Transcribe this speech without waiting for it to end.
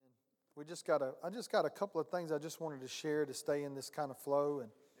I just got a couple of things I just wanted to share to stay in this kind of flow and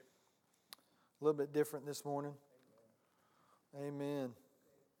a little bit different this morning. Amen.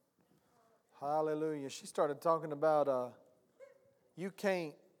 Hallelujah. She started talking about you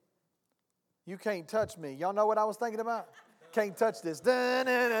can't touch me. Y'all know what I was thinking about? Can't touch this. Dun,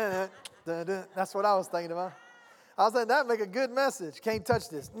 dun, dun, dun, dun. That's what I was thinking about. I was saying that'd make a good message. Can't touch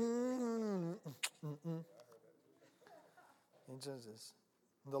this. Can't touch this.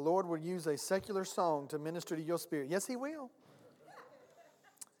 The Lord will use a secular song to minister to your spirit. Yes, He will.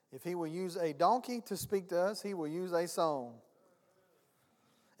 If He will use a donkey to speak to us, He will use a song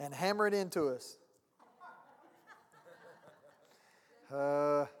and hammer it into us.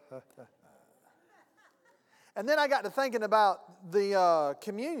 And then I got to thinking about the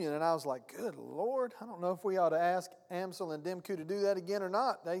communion, and I was like, good Lord, I don't know if we ought to ask Amsel and Demku to do that again or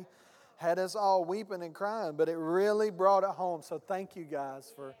not. They had us all weeping and crying, but it really brought it home. So thank you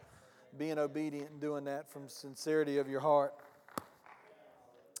guys for being obedient and doing that from sincerity of your heart.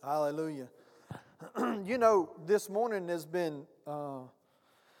 Hallelujah. You know, this morning has been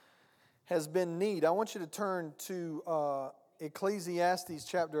neat. I want you to turn to Ecclesiastes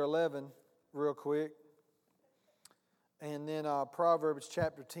chapter 11 real quick. And then Proverbs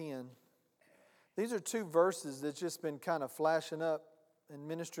chapter 10. These are two verses that's just been kind of flashing up and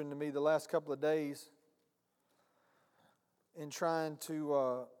ministering to me the last couple of days. And trying to,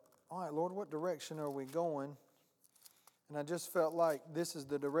 all right, Lord, what direction are we going? And I just felt like this is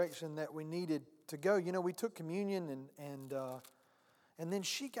the direction that we needed to go. You know, we took communion and then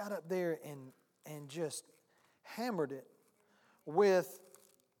she got up there and just hammered it with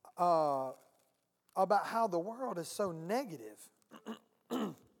about how the world is so negative.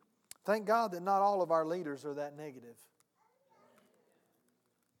 Thank God that not all of our leaders are that negative.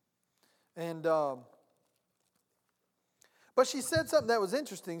 And but she said something that was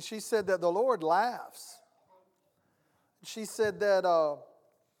interesting. She said that the Lord laughs. She said that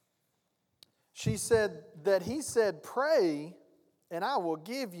He said, "Pray, and I will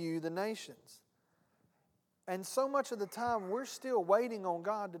give you the nations." And so much of the time we're still waiting on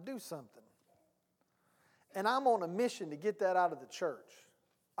God to do something. And I'm on a mission to get that out of the church.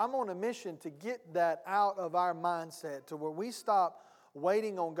 I'm on a mission to get that out of our mindset to where we stop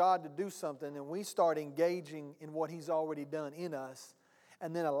waiting on God to do something and we start engaging in what He's already done in us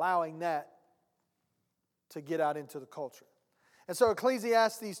and then allowing that to get out into the culture. And so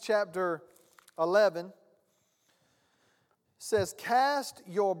Ecclesiastes chapter 11 says, "Cast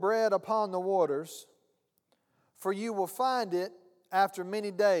your bread upon the waters, for you will find it after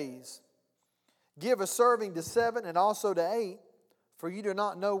many days. Give a serving to 7 and also to 8, for you do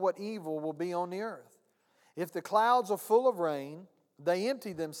not know what evil will be on the earth. If the clouds are full of rain, they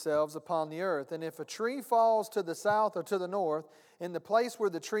empty themselves upon the earth. And if a tree falls to the south or to the north, in the place where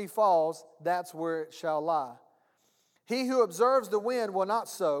the tree falls, that's where it shall lie. He who observes the wind will not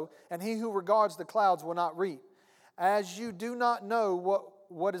sow, and he who regards the clouds will not reap. As you do not know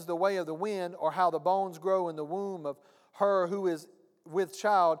what is the way of the wind, or how the bones grow in the womb of her who is with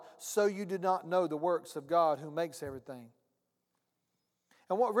child, so you do not know the works of God who makes everything."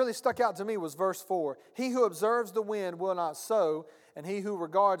 And what really stuck out to me was verse 4. "He who observes the wind will not sow, and he who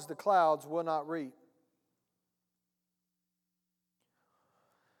regards the clouds will not reap."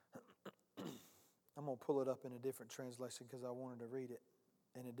 I'm going to pull it up in a different translation because I wanted to read it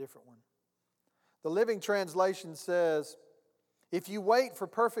in a different one. The Living Translation says, "If you wait for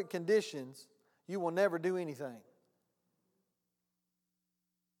perfect conditions, you will never do anything."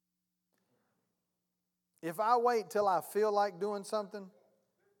 If I wait till I feel like doing something,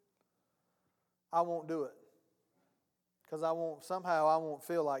 I won't do it. Because I won't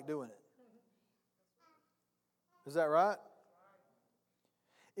feel like doing it. Is that right?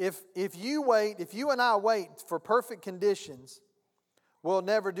 If you and I wait for perfect conditions, we'll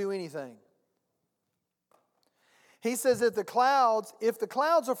never do anything. He says if the clouds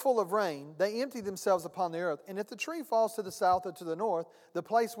are full of rain, they empty themselves upon the earth. And if the tree falls to the south or to the north, the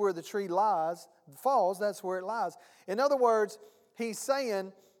place where the tree falls, that's where it lies. In other words, he's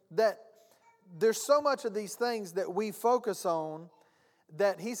saying that there's so much of these things that we focus on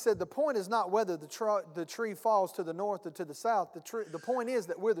that he said the point is not whether the tree falls to the north or to the south. The point is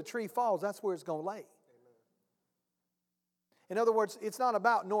that where the tree falls, that's where it's going to lay. In other words, it's not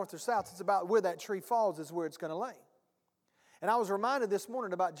about north or south. It's about where that tree falls is where it's going to lay. And I was reminded this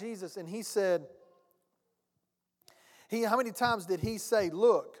morning about Jesus, and he said, how many times did he say,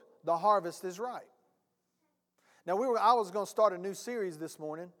 "Look, the harvest is ripe"? Now, I was going to start a new series this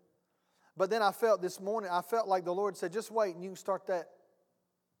morning, but then I felt like the Lord said, "Just wait and you can start that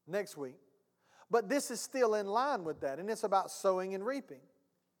next week." But this is still in line with that, and it's about sowing and reaping.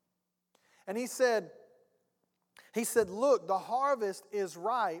 And he said, look, the harvest is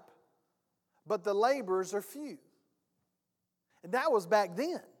ripe, but the laborers are few. And that was back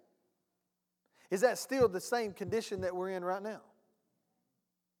then. Is that still the same condition that we're in right now?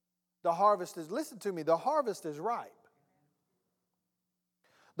 The harvest is, listen to me, the harvest is ripe.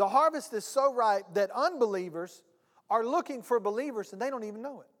 The harvest is so ripe that unbelievers are looking for believers and they don't even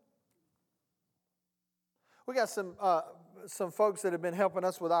know it. We got some folks that have been helping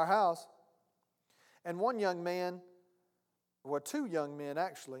us with our house. And one young man, well, two young men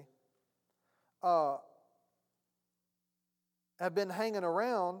actually, have been hanging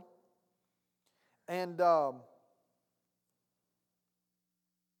around, and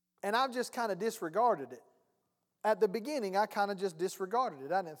I've just kind of disregarded it. At the beginning, I kind of just disregarded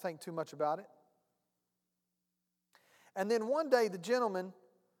it. I didn't think too much about it. And then one day, the gentleman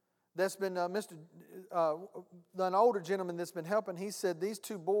that's been, an older gentleman that's been helping, he said, these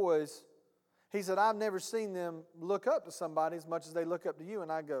two boys, he said, I've never seen them look up to somebody as much as they look up to you.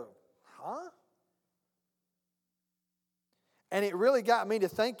 And I go, huh? And it really got me to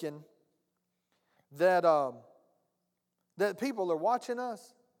thinking that people are watching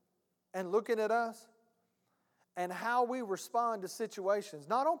us and looking at us and how we respond to situations,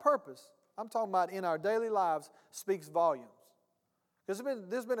 not on purpose. I'm talking about in our daily lives, speaks volumes. Because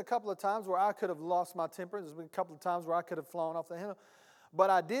there's been a couple of times where I could have lost my temper. There's been a couple of times where I could have flown off the handle. But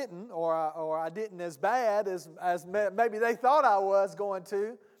I didn't, or I didn't as bad as maybe they thought I was going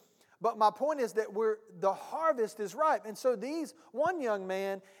to. But my point is that the harvest is ripe. And so one young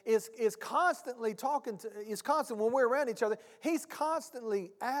man is constantly when we're around each other, he's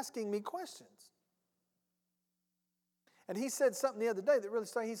constantly asking me questions. And he said something the other day that really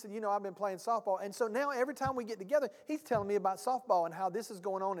struck. He said, I've been playing softball. And so now every time we get together, he's telling me about softball and how this is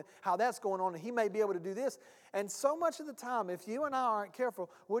going on and how that's going on. And he may be able to do this. And so much of the time, if you and I aren't careful,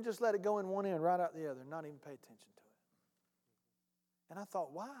 we'll just let it go in one end right out the other and not even pay attention to it. And I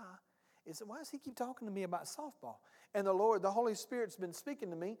thought, why does he keep talking to me about softball? And the Holy Spirit's been speaking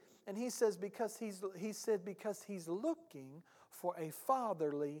to me. And he says, because he's looking for a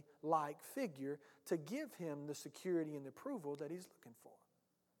fatherly-like figure to give him the security and the approval that he's looking for.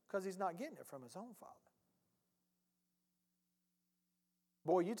 Because he's not getting it from his own father.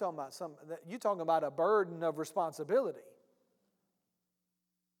 Boy, you're talking about a burden of responsibility.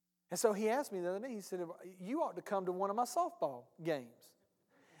 And so he asked me the other day, he said, you ought to come to one of my softball games.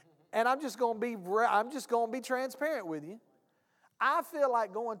 And I'm just going to be transparent with you. I feel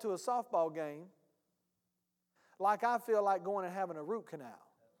like going to a softball game like I feel like going and having a root canal.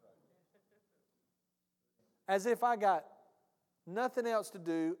 As if I got nothing else to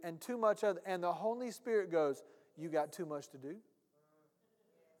do and too much other. And the Holy Spirit goes, you got too much to do?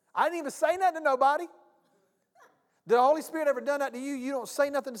 I didn't even say nothing to nobody. Did the Holy Spirit ever done that to you? You don't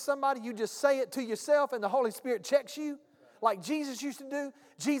say nothing to somebody. You just say it to yourself and the Holy Spirit checks you. Like Jesus used to do.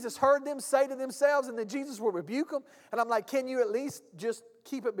 Jesus heard them say to themselves and then Jesus would rebuke them. And I'm like, can you at least just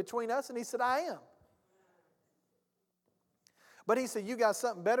keep it between us? And he said, I am. But he said, you got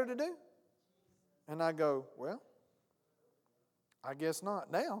something better to do? And I go, well, I guess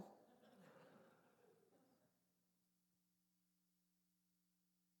not now.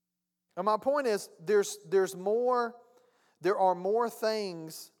 And my point is, there are more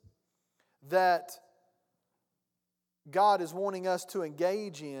things that God is wanting us to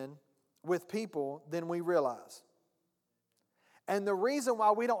engage in with people than we realize. And the reason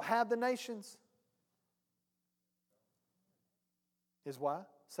why we don't have the nations is why?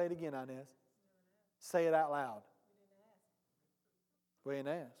 Say it again, Inez. Say it out loud. We didn't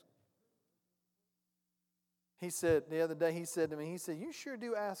ask. He said, the other day, he said to me, you sure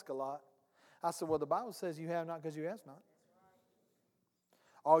do ask a lot. I said, well, the Bible says you have not because you ask not.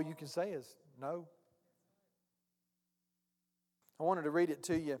 All you can say is no. I wanted to read it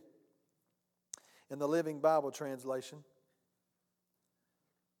to you in the Living Bible translation.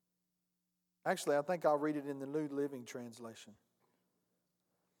 Actually, I think I'll read it in the New Living Translation.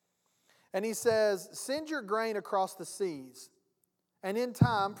 And he says, send your grain across the seas, and in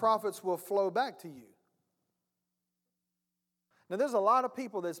time profits will flow back to you. Now, there's a lot of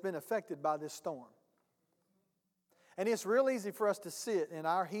people that's been affected by this storm. And it's real easy for us to sit in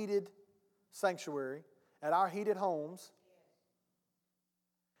our heated sanctuary, at our heated homes,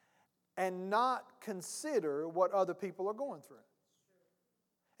 and not consider what other people are going through.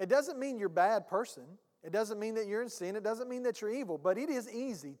 It doesn't mean you're a bad person. It doesn't mean that you're in sin. It doesn't mean that you're evil. But it is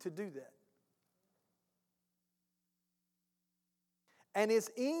easy to do that. And it's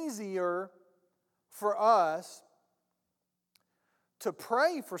easier for us to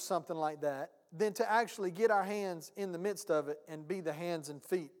pray for something like that than to actually get our hands in the midst of it and be the hands and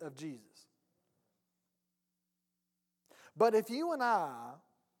feet of Jesus. But if you and I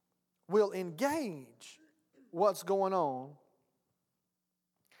will engage what's going on,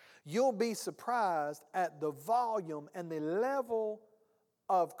 you'll be surprised at the volume and the level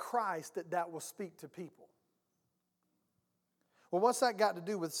of Christ that will speak to people. Well, what's that got to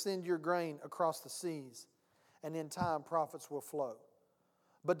do with send your grain across the seas, and in time profits will flow?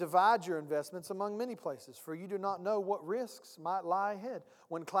 But divide your investments among many places, for you do not know what risks might lie ahead.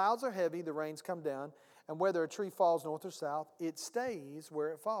 When clouds are heavy, the rains come down, and whether a tree falls north or south, it stays where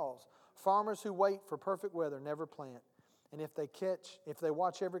it falls. Farmers who wait for perfect weather never plant, and if they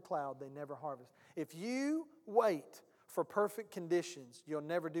watch every cloud, they never harvest. If you wait for perfect conditions, you'll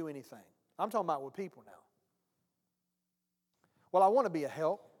never do anything. I'm talking about with people now. Well, I want to be a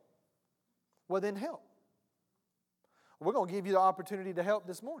help. Well, then help. We're going to give you the opportunity to help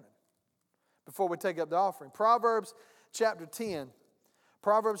this morning before we take up the offering. Proverbs chapter 10.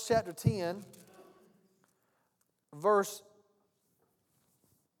 Proverbs chapter 10, verse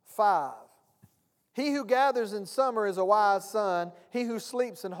 5. He who gathers in summer is a wise son. He who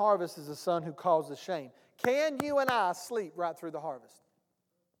sleeps in harvest is a son who causes shame. Can you and I sleep right through the harvest?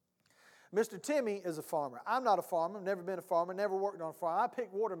 Mr. Timmy is a farmer. I'm not a farmer. I've never been a farmer. Never worked on a farm. I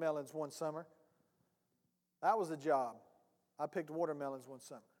picked watermelons one summer. That was a job. I picked watermelons one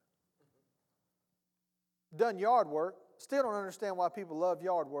summer. Done yard work. Still don't understand why people love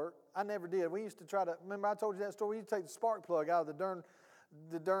yard work. I never did. We used to try to, remember I told you that story? We used to take the spark plug out of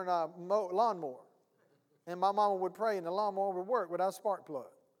the darn lawnmower. And my mama would pray and the lawnmower would work without a spark plug.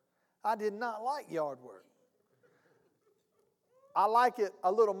 I did not like yard work. I like it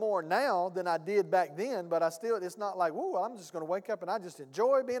a little more now than I did back then, but it's not like, whoa, I'm just going to wake up and I just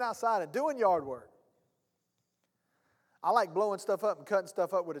enjoy being outside and doing yard work. I like blowing stuff up and cutting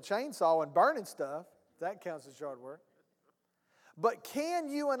stuff up with a chainsaw and burning stuff. That counts as yard work. But can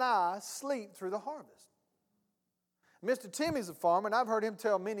you and I sleep through the harvest? Mr. Timmy's a farmer, and I've heard him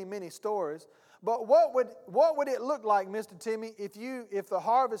tell many, many stories. But what would it look like, Mr. Timmy, if you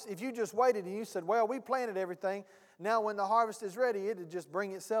just waited and you said, well, we planted everything. Now when the harvest is ready, it'll just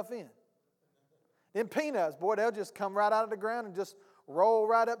bring itself in. Them peanuts, boy, they'll just come right out of the ground and just roll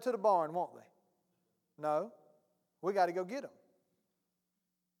right up to the barn, won't they? No, we got to go get them.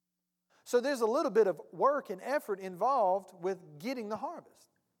 So there's a little bit of work and effort involved with getting the harvest.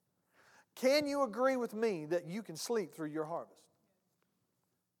 Can you agree with me that you can sleep through your harvest?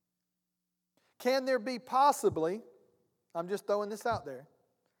 Can there be possibly, I'm just throwing this out there,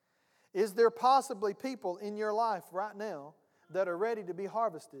 is there possibly people in your life right now that are ready to be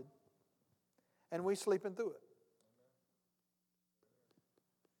harvested and we sleeping through it?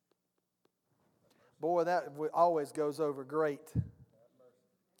 Boy, that always goes over great.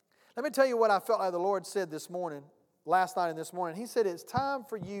 Let me tell you what I felt like the Lord said last night and this morning. He said it's time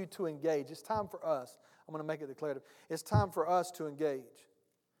for you to engage. It's time for us. I'm going to make it declarative. It's time for us to engage.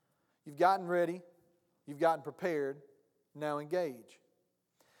 You've gotten ready. You've gotten prepared. Now engage.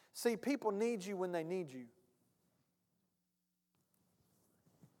 See, people need you when they need you.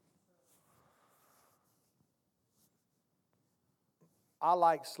 I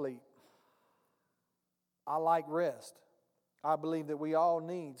like sleep. I like rest. I believe that we all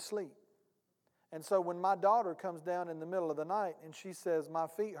need sleep. And so when my daughter comes down in the middle of the night and she says, my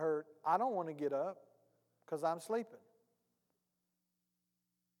feet hurt, I don't want to get up because I'm sleeping.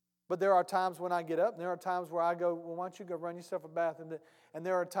 But there are times when I get up, and there are times where I go, well, why don't you go run yourself a bath? And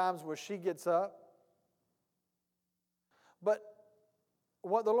there are times where she gets up. But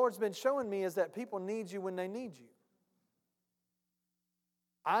what the Lord's been showing me is that people need you when they need you.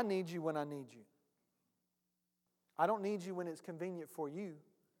 I need you when I need you. I don't need you when it's convenient for you.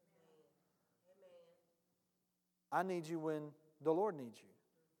 I need you when the Lord needs you.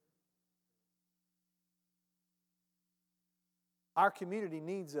 Our community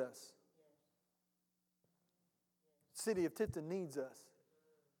needs us. City of Tifton needs us.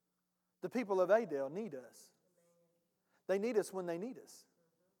 The people of Adel need us. They need us when they need us.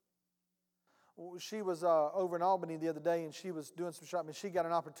 She was over in Albany the other day and she was doing some shopping. She got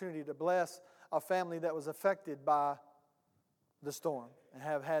an opportunity to bless a family that was affected by the storm and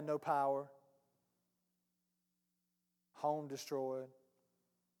have had no power, home destroyed.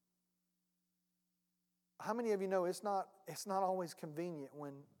 How many of you know it's not always convenient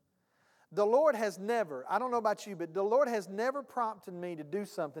when the Lord has never, I don't know about you, but the Lord has never prompted me to do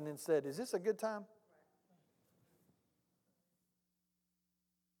something and said, is this a good time?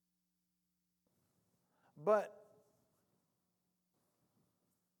 But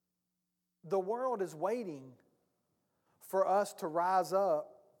the world is waiting for us to rise up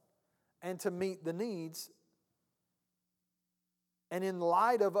and to meet the needs And in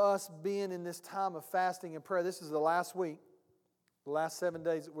light of us being in this time of fasting and prayer, this is the last week, the last 7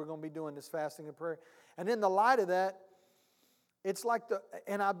 days that we're going to be doing this fasting and prayer. And in the light of that, it's like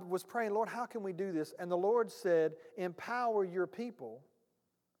and I was praying, Lord, how can we do this? And the Lord said, empower your people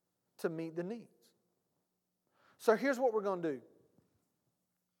to meet the needs. So here's what we're going to do.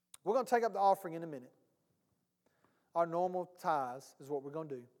 We're going to take up the offering in a minute. Our normal tithes is what we're going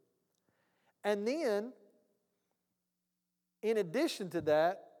to do. And then, in addition to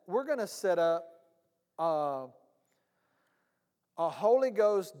that, we're going to set up a Holy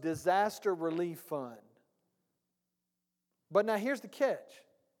Ghost disaster relief fund. But now here's the catch.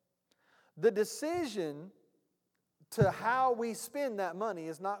 The decision to how we spend that money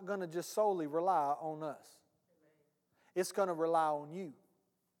is not going to just solely rely on us. It's going to rely on you.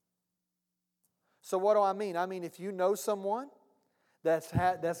 So what do I mean? I mean, if you know someone that's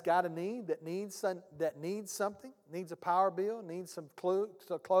got a need, that needs something, needs a power bill, needs some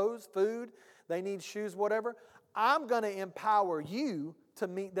clothes, food, they need shoes, whatever, I'm going to empower you to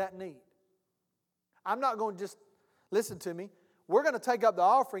meet that need. I'm not going to just, listen to me, we're going to take up the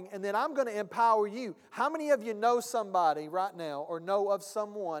offering and then I'm going to empower you. How many of you know somebody right now or know of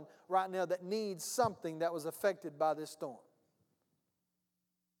someone right now that needs something that was affected by this storm?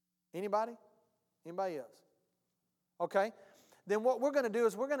 Anybody? Anybody else? Okay. Then what we're going to do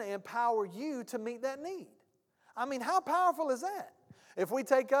is we're going to empower you to meet that need. I mean, how powerful is that? If we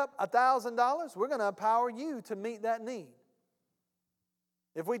take up $1,000, we're going to empower you to meet that need.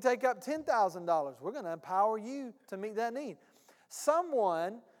 If we take up $10,000, we're going to empower you to meet that need.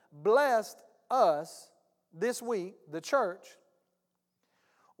 Someone blessed us this week, the church,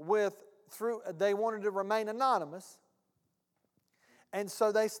 they wanted to remain anonymous. And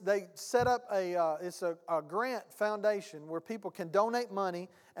so they set up it's a grant foundation where people can donate money,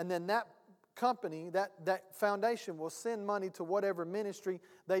 and then that company, that foundation will send money to whatever ministry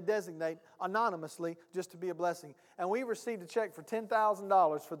they designate anonymously just to be a blessing. And we received a check for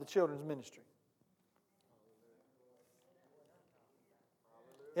 $10,000 for the children's ministry.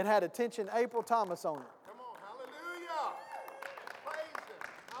 It had attention April Thomas on it. Come on, hallelujah. Praise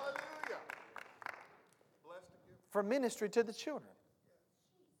Him. Hallelujah. Blessed to give. For ministry to the children.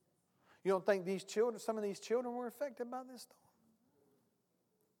 You don't think some of these children were affected by this storm?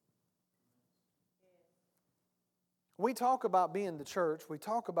 We talk about being the church. We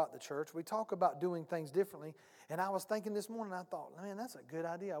talk about the church. We talk about doing things differently. And I was thinking this morning, I thought, man, that's a good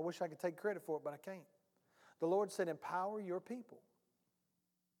idea. I wish I could take credit for it, but I can't. The Lord said, empower your people.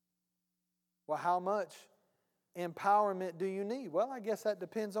 Well, how much empowerment do you need? Well, I guess that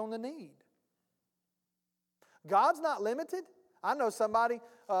depends on the need. God's not limited. I know somebody,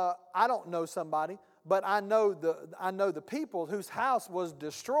 I don't know somebody, but I know the people whose house was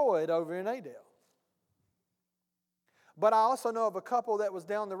destroyed over in Adel. But I also know of a couple that was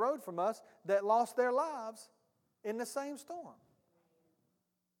down the road from us that lost their lives in the same storm.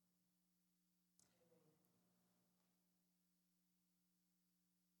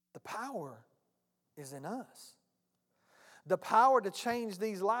 The power is in us. The power to change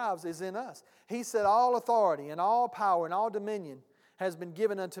these lives is in us. He said, all authority and all power and all dominion has been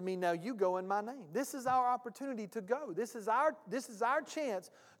given unto me. Now you go in my name. This is our opportunity to go. This is our chance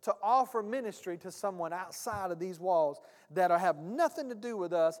to offer ministry to someone outside of these walls that have nothing to do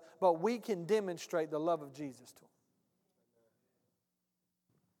with us, but we can demonstrate the love of Jesus to them.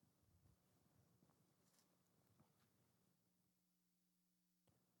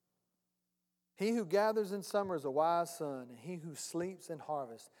 He who gathers in summer is a wise son, and he who sleeps in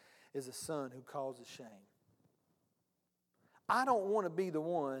harvest is a son who causes shame. I don't want to be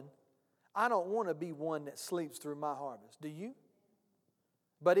one that sleeps through my harvest. Do you?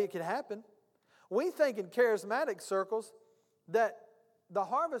 But it can happen. We think in charismatic circles that the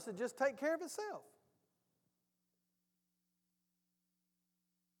harvest would just take care of itself.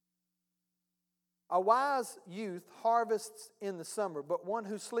 A wise youth harvests in the summer, but one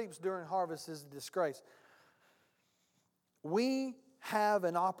who sleeps during harvest is a disgrace. We have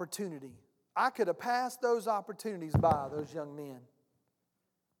an opportunity. I could have passed those opportunities by, those young men.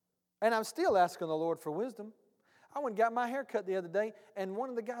 And I'm still asking the Lord for wisdom. I went and got my hair cut the other day, and one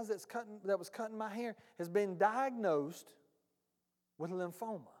of the guys that was cutting my hair has been diagnosed with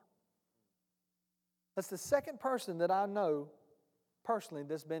lymphoma. That's the second person that I know personally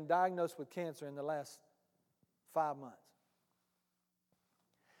that's been diagnosed with cancer in the last 5 months.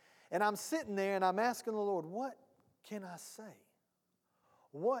 And I'm sitting there and I'm asking the Lord, what can I say?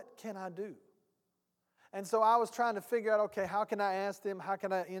 What can I do? And so I was trying to figure out, okay, how can I ask them? How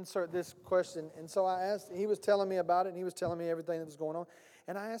can I insert this question? And so I asked, he was telling me about it, and he was telling me everything that was going on.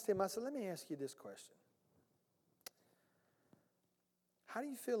 And I asked him, I said, let me ask you this question. How do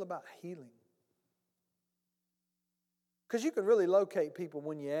you feel about healing? Because you can really locate people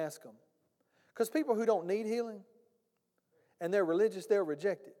when you ask them. Because people who don't need healing and they're religious, they'll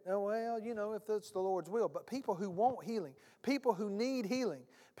reject it. Oh, well, if that's the Lord's will. But people who want healing, people who need healing,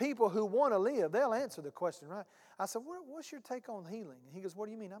 people who want to live, they'll answer the question, right? I said, what's your take on healing? And he goes, what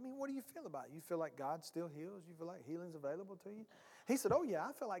do you mean? I mean, what do you feel about it? You feel like God still heals? You feel like healing's available to you? He said, oh, yeah,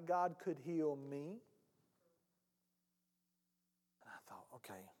 I feel like God could heal me. And I thought,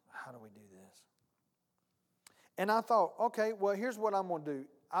 okay, how do we do this? And I thought, okay, well, here's what I'm going to do.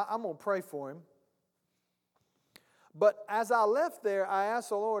 I'm going to pray for him. But as I left there, I asked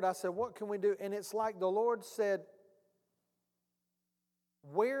the Lord, I said, what can we do? And it's like the Lord said,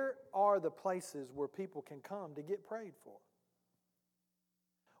 where are the places where people can come to get prayed for?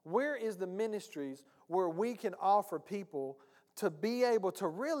 Where is the ministries where we can offer people to be able to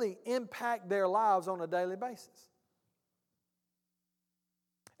really impact their lives on a daily basis?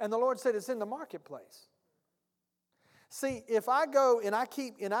 And the Lord said, it's in the marketplace. See, if I go and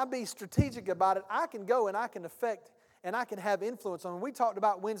I be strategic about it, I can go and I can affect and I can have influence on it. We talked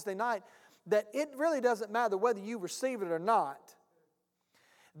about Wednesday night that it really doesn't matter whether you receive it or not.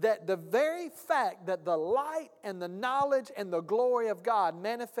 That the very fact that the light and the knowledge and the glory of God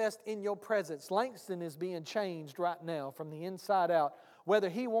manifest in your presence, Langston is being changed right now from the inside out, whether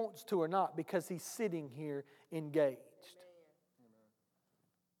he wants to or not, because he's sitting here engaged.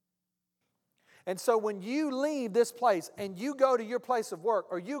 And so when you leave this place and you go to your place of work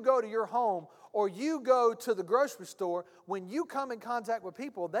or you go to your home or you go to the grocery store, when you come in contact with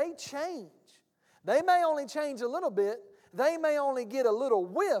people, they change. They may only change a little bit. They may only get a little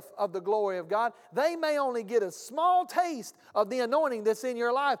whiff of the glory of God. They may only get a small taste of the anointing that's in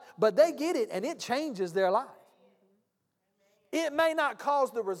your life, but they get it and it changes their life. It may not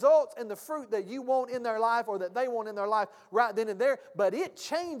cause the results and the fruit that you want in their life or that they want in their life right then and there, but it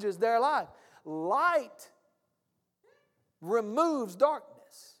changes their life. Light removes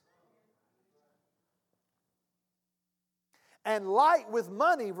darkness. And light with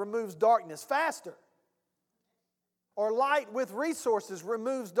money removes darkness faster. Or light with resources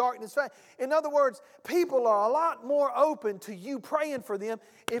removes darkness fast. In other words, people are a lot more open to you praying for them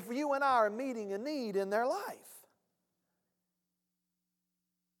if you and I are meeting a need in their life.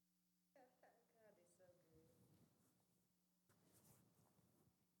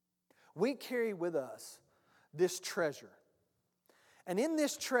 We carry with us this treasure. And in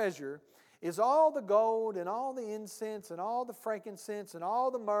this treasure is all the gold and all the incense and all the frankincense and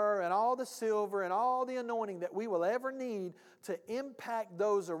all the myrrh and all the silver and all the anointing that we will ever need to impact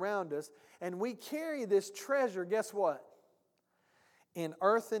those around us. And we carry this treasure, guess what? In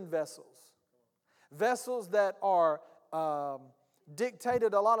earthen vessels. Vessels that are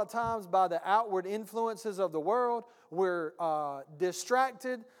dictated a lot of times by the outward influences of the world. We're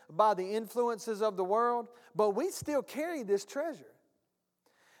distracted by the influences of the world, but we still carry this treasure.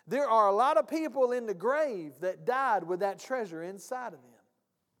 There are a lot of people in the grave that died with that treasure inside of them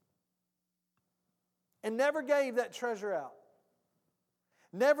and never gave that treasure out,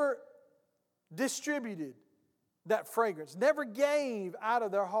 never distributed that fragrance, never gave out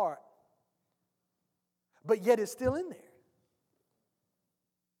of their heart, but yet it's still in there.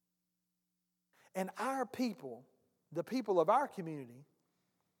 And our people, the people of our community,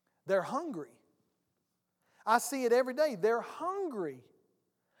 they're hungry. I see it every day. They're hungry.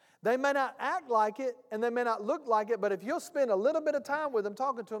 They may not act like it and they may not look like it, but if you'll spend a little bit of time with them,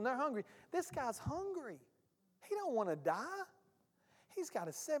 talking to them, they're hungry. This guy's hungry. He don't want to die. He's got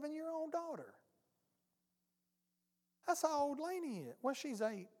a 7-year-old daughter. That's how old Lainey is. Well, she's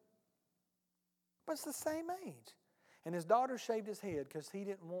 8. But it's the same age. And his daughter shaved his head because he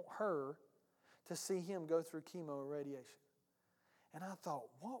didn't want her to see him go through chemo and radiation. And I thought,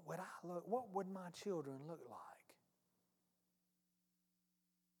 what would my children look like?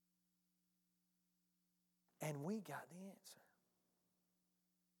 And we got the answer.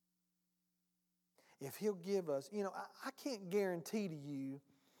 If He'll give us, I can't guarantee to you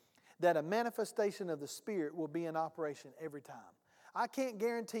that a manifestation of the Spirit will be in operation every time. I can't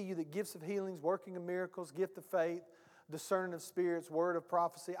guarantee you that gifts of healings, working of miracles, gift of faith, discerning of spirits, word of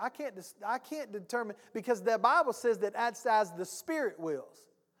prophecy, I can't determine, because the Bible says that as the Spirit wills.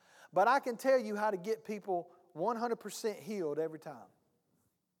 But I can tell you how to get people 100% healed every time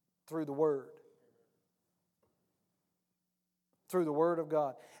through the Word. through the Word of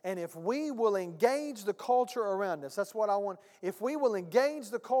God. And if we will engage the culture around us, that's what I want. If we will engage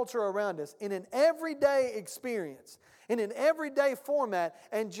the culture around us in an everyday experience, in an everyday format,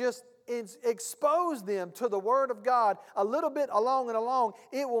 and just expose them to the Word of God a little bit along and along,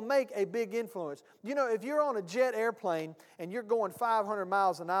 it will make a big influence. You know, if you're on a jet airplane and you're going 500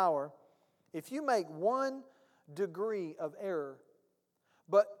 miles an hour, if you make 1 degree of error,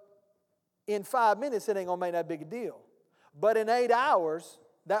 but in 5 minutes it ain't going to make that big a deal. But in 8 hours,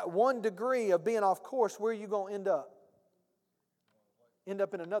 that 1 degree of being off course, where are you going to end up? End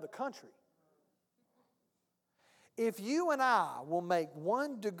up in another country. If you and I will make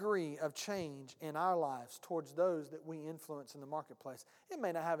 1 degree of change in our lives towards those that we influence in the marketplace, it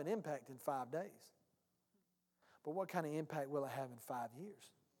may not have an impact in 5 days. But what kind of impact will it have in 5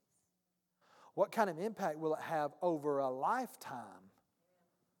 years? What kind of impact will it have over a lifetime?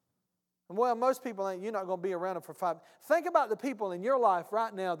 Well, most people ain't, you're not going to be around them for 5. Think about the people in your life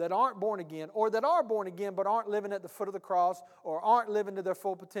right now that aren't born again, or that are born again but aren't living at the foot of the cross, or aren't living to their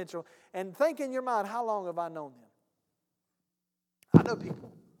full potential. And think in your mind, how long have I known them? I know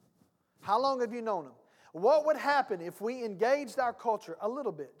people. How long have you known them? What would happen if we engaged our culture a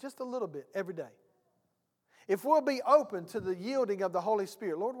little bit, just a little bit, every day? If we'll be open to the yielding of the Holy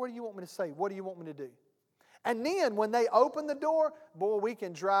Spirit. Lord, what do you want me to say? What do you want me to do? And then when they open the door, boy, we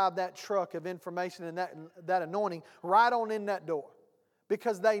can drive that truck of information and that anointing right on in that door.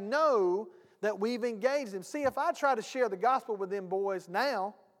 Because they know that we've engaged them. See, if I try to share the gospel with them boys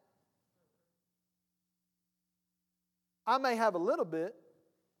now, I may have a little bit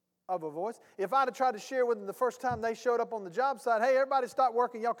of a voice. If I'd have tried to share with them the first time they showed up on the job site, hey, everybody stop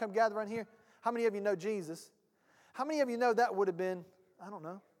working, y'all come gather around here. How many of you know Jesus? How many of you know that would have been, I don't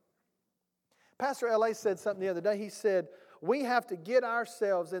know. Pastor L.A. said something the other day. He said, we have to get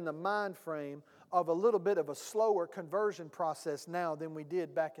ourselves in the mind frame of a little bit of a slower conversion process now than we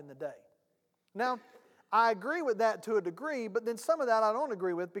did back in the day. Now, I agree with that to a degree, but then some of that I don't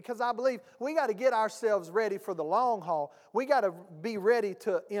agree with, because I believe we got to get ourselves ready for the long haul. We got to be ready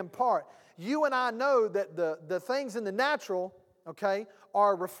to impart. You and I know that the things in the natural, okay,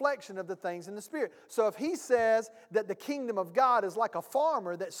 are a reflection of the things in the Spirit. So if he says that the kingdom of God is like a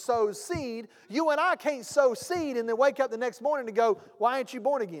farmer that sows seed, you and I can't sow seed and then wake up the next morning and go, why ain't you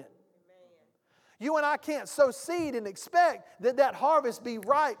born again? You and I can't sow seed and expect that harvest be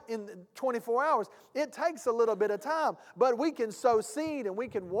ripe in 24 hours. It takes a little bit of time. But we can sow seed and we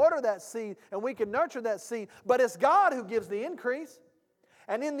can water that seed and we can nurture that seed. But it's God who gives the increase.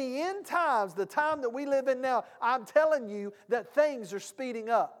 And in the end times, the time that we live in now, I'm telling you that things are speeding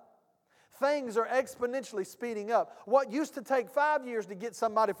up. Things are exponentially speeding up. What used to take 5 years to get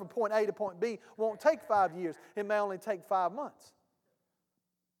somebody from point A to point B won't take 5 years. It may only take 5 months.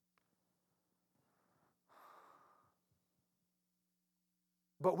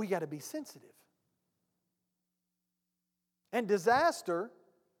 But we got to be sensitive. And disaster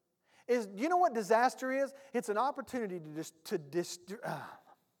is, you know what disaster is? It's an opportunity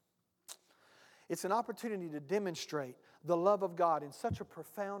it's an opportunity to demonstrate the love of God in such a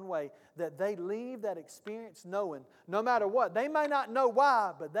profound way that they leave that experience knowing, no matter what, they may not know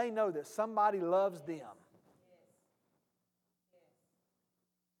why, but they know that somebody loves them.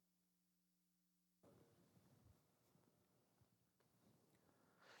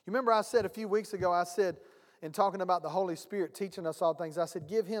 You remember I said a few weeks ago, I said, in talking about the Holy Spirit teaching us all things, I said,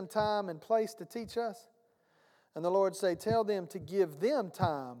 give Him time and place to teach us. And the Lord said, tell them to give them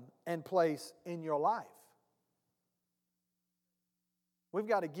time and place in your life. We've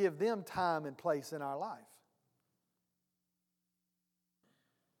got to give them time and place in our life.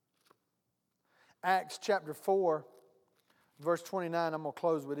 Acts chapter 4, verse 29, I'm going to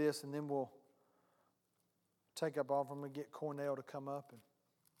close with this and then we'll take up offering. I'm going to get Cornell to come up and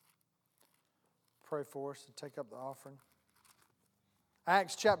pray for us and take up the offering.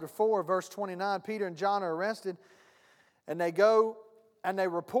 Acts chapter 4, verse 29, Peter and John are arrested, and they go and they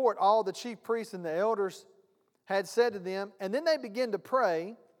report all the chief priests and the elders had said to them, and then they begin to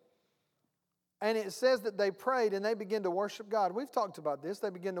pray, and it says that they prayed and they begin to worship God. We've talked about this. They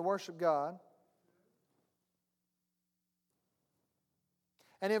begin to worship God.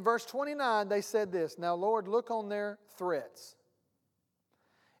 And in verse 29, they said this, now, Lord, look on their threats.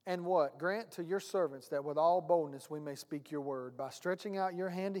 And what? Grant to your servants that with all boldness we may speak your word, by stretching out your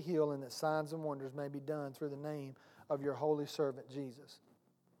hand to heal, and that signs and wonders may be done through the name of your holy servant Jesus.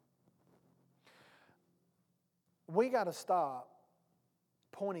 We got to stop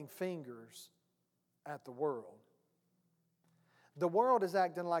pointing fingers at the world. The world is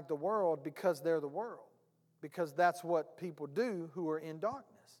acting like the world because they're the world, because that's what people do who are in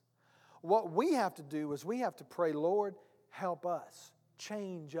darkness. What we have to do is we have to pray, Lord, help us,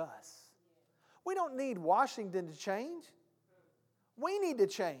 change us. We don't need Washington to change. We need to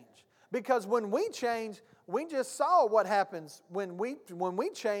change. Because when we change, we just saw what happens when we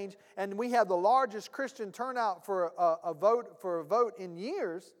change, and we have the largest Christian turnout for a vote in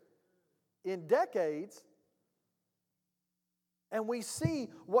years, in decades. And we see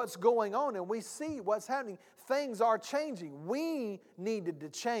what's going on, and we see what's happening. Things are changing. We needed to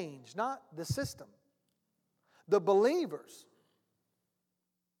change, not the system. The believers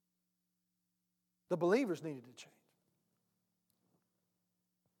needed to change.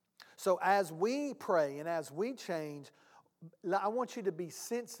 So as we pray and as we change, I want you to be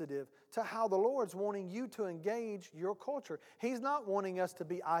sensitive to how the Lord's wanting you to engage your culture. He's not wanting us to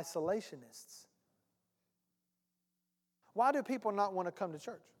be isolationists. Why do people not want to come to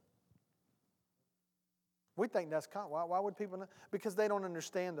church? We think that's common. Why would people not? Because they don't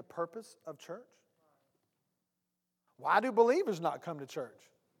understand the purpose of church. Why do believers not come to church?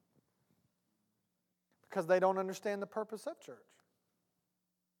 Because they don't understand the purpose of church.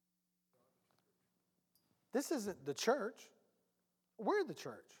 This isn't the church. We're the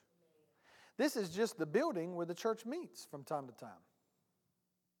church. This is just the building where the church meets from time to time.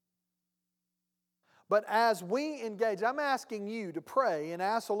 But as we engage, I'm asking you to pray and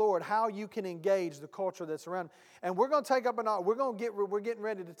ask the Lord how you can engage the culture that's around. And we're going to take up we're getting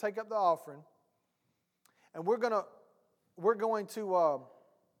ready to take up the offering. And we're going to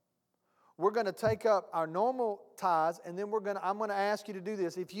take up our normal tithes, and then I'm going to ask you to do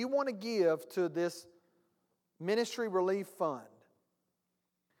this. If you want to give to this ministry relief fund,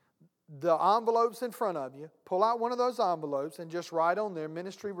 the envelope's in front of you. Pull out one of those envelopes and just write on there,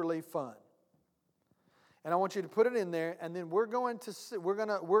 Ministry Relief Fund. And I want you to put it in there, and then we're going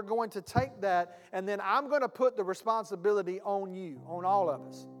to take that, and then I'm going to put the responsibility on you, on all of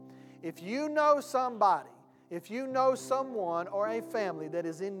us. If you know somebody, if you know someone or a family that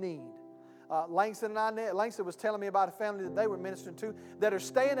is in need, Langston was telling me about a family that they were ministering to that are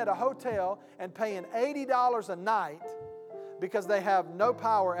staying at a hotel and paying $80 a night because they have no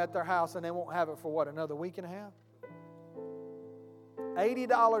power at their house, and they won't have it for another week and a half?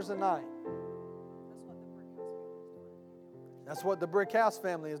 $80 a night. That's what the Brick House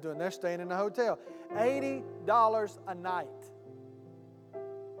family is doing. They're staying in a hotel. $80 a night.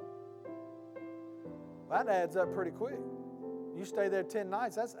 Well, that adds up pretty quick. You stay there 10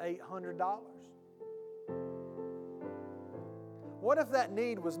 nights, that's $800. What if that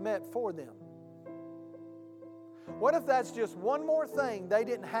need was met for them? What if that's just one more thing they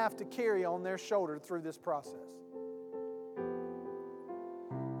didn't have to carry on their shoulder through this process?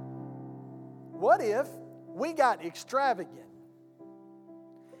 What if we got extravagant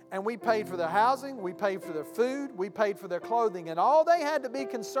and we paid for their housing, we paid for their food, we paid for their clothing, and all they had to be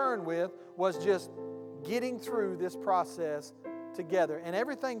concerned with was just getting through this process together, and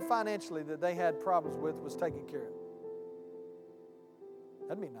everything financially that they had problems with was taken care of?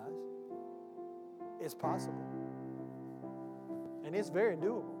 That'd be nice. It's possible. And it's very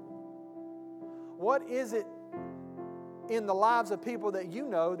doable. What is it in the lives of people that you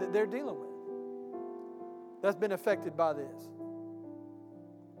know that they're dealing with that's been affected by this?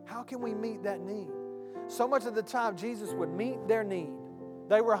 How can we meet that need? So much of the time, Jesus would meet their need.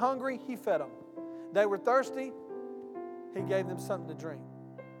 They were hungry, He fed them. They were thirsty, He gave them something to drink.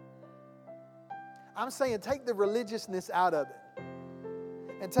 I'm saying take the religiousness out of it.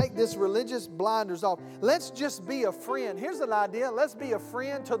 And take this religious blinders off. Let's just be a friend. Here's an idea. Let's be a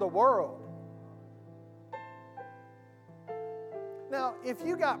friend to the world. Now, if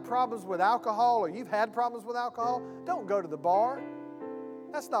you got problems with alcohol or you've had problems with alcohol, don't go to the bar.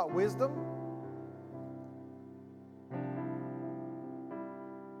 That's not wisdom.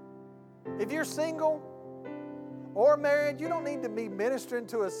 If you're single or married, you don't need to be ministering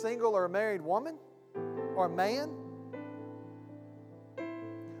to a single or a married woman or man.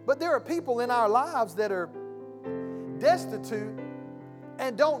 But there are people in our lives that are destitute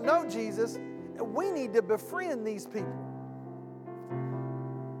and don't know Jesus, and we need to befriend these people.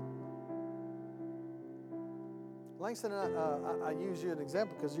 Langston and I use you as an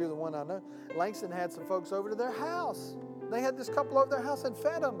example because you're the one I know. Langston had some folks over to their house. They had this couple over their house and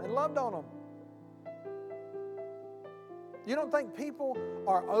fed them and loved on them. You don't think people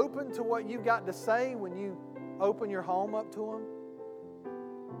are open to what you've got to say when you open your home up to them?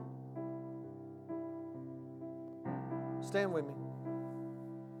 Stand with me.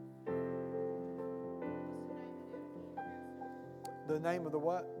 The name of the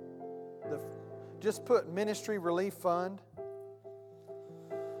what? Just put Ministry Relief Fund.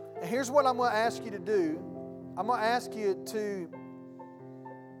 And here's what I'm going to ask you to do. I'm going to ask you to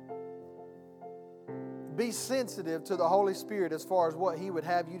be sensitive to the Holy Spirit as far as what He would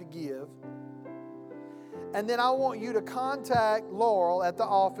have you to give. And then I want you to contact Laurel at the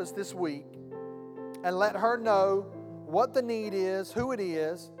office this week and let her know what the need is, who it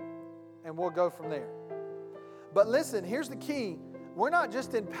is, and we'll go from there. But listen, here's the key. We're not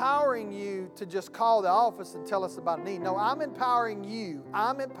just empowering you to just call the office and tell us about a need. No, I'm empowering you.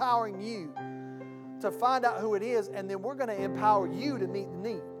 I'm empowering you to find out who it is, and then we're going to empower you to meet the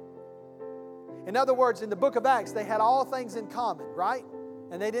need. In other words, in the book of Acts, they had all things in common, right?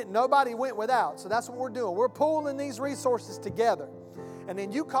 And nobody went without. So that's what we're doing. We're pooling these resources together. And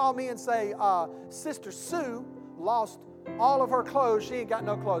then you call me and say, Sister Sue lost all of her clothes. She ain't got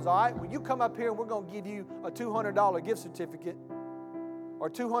no clothes, all right? Well, you come up here and we're going to give you a $200 gift certificate or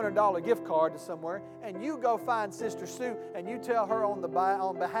 $200 gift card to somewhere, and you go find Sister Sue and you tell her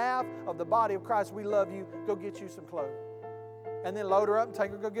on behalf of the body of Christ, we love you, go get you some clothes. And then load her up and take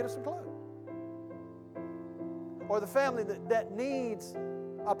her, go get her some clothes. Or the family that needs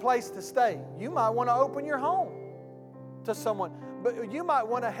a place to stay. You might want to open your home to someone, but you might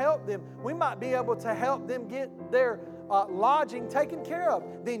want to help them. We might be able to help them get their lodging taken care of.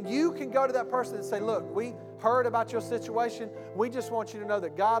 Then you can go to that person and say, look, we heard about your situation. We just want you to know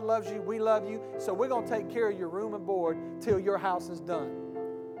that God loves you. We love you. So we're going to take care of your room and board till your house is done.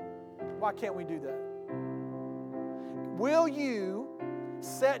 Why can't we do that? Will you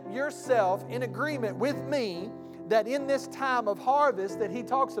set yourself in agreement with me that in this time of harvest that He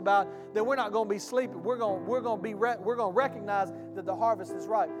talks about, that we're not going to be sleeping. We're going to recognize that the harvest is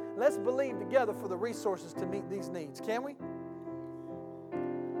ripe. Let's believe together for the resources to meet these needs. Can we?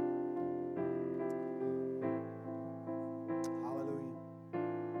 Hallelujah.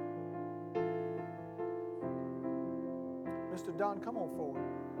 Mr. Don, come on forward.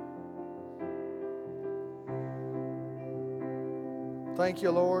 Thank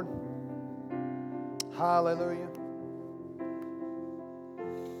you, Lord. Hallelujah.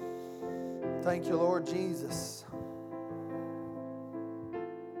 Thank you, Lord Jesus.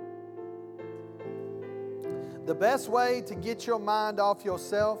 The best way to get your mind off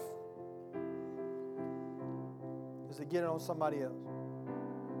yourself is to get it on somebody else.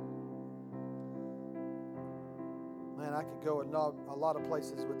 Man, I could go a lot of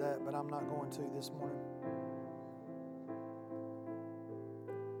places with that, but I'm not going to this morning.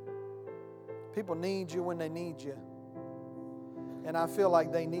 People need you when they need you. And I feel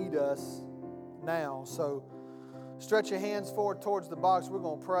like they need us now. So stretch your hands forward towards the box. We're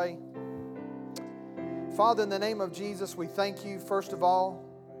going to pray. Father, in the name of Jesus, we thank you, first of all,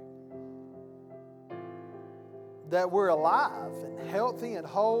 that we're alive and healthy and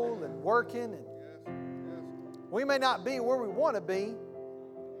whole and working. And we may not be where we want to be,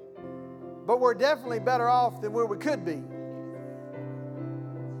 but we're definitely better off than where we could be.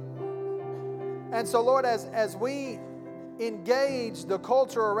 And so, Lord, as we engage the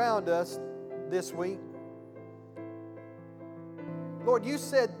culture around us this week, Lord, you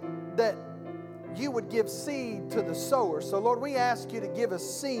said that you would give seed to the sower. So, Lord, we ask you to give us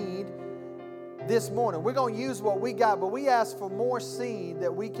seed this morning. We're going to use what we got, but we ask for more seed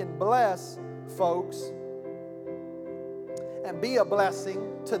that we can bless folks and be a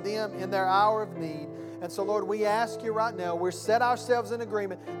blessing to them in their hour of need. And so, Lord, we ask you right now, we're set ourselves in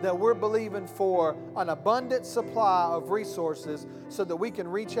agreement that we're believing for an abundant supply of resources so that we can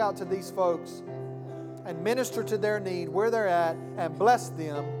reach out to these folks and minister to their need where they're at and bless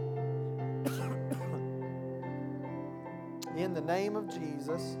them in the name of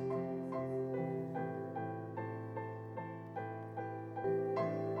Jesus.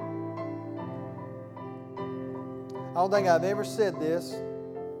 I don't think I've ever said this.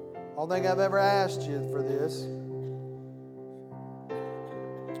 I don't think I've ever asked you for this.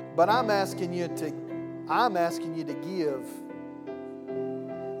 But I'm asking you to give.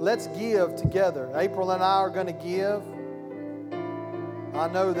 Let's give together. April and I are going to give. I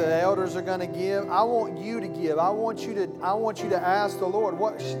know the elders are going to give. I want you to give. I want you to ask the Lord,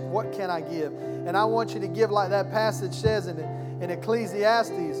 what can I give? And I want you to give like that passage says in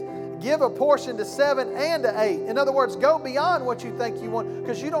Ecclesiastes. Give a portion to 7 and to 8. In other words, go beyond what you think you want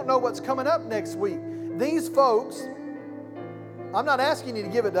because you don't know what's coming up next week. These folks, I'm not asking you to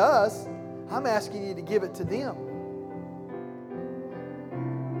give it to us. I'm asking you to give it to them.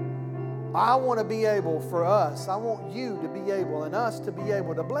 I want to be able for us. I want you to be able and us to be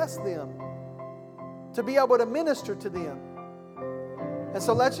able to bless them, to be able to minister to them. And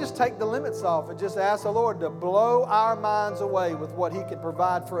so let's just take the limits off and just ask the Lord to blow our minds away with what He can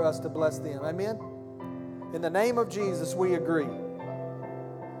provide for us to bless them. Amen? In the name of Jesus, we agree.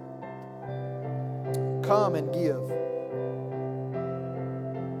 Come and give.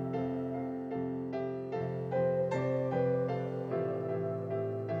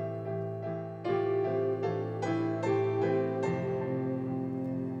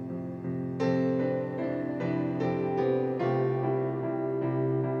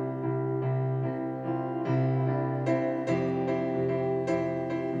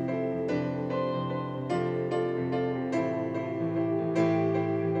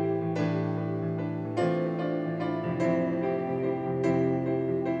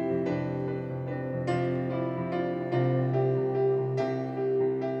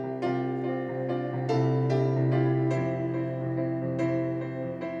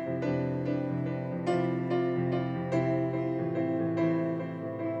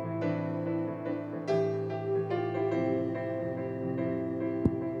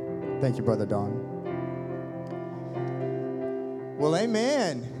 Thank you, Brother Don. Well,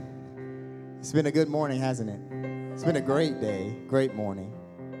 amen. It's been a good morning, hasn't it? It's been a great day, great morning,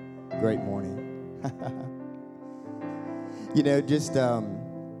 great morning. Just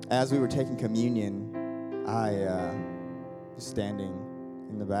as we were taking communion, I was standing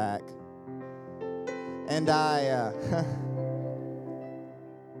in the back, and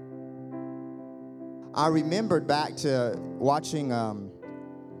I remembered back to watching,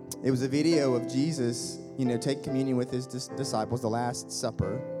 it was a video of Jesus, take communion with his disciples, the Last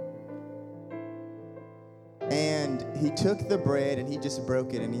Supper. And he took the bread and he just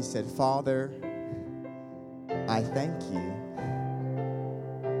broke it and he said, "Father, I thank you."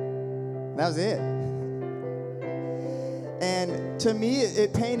 That was it. And to me,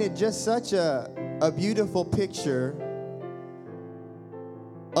 it painted just such a beautiful picture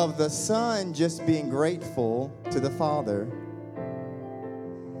of the Son just being grateful to the Father.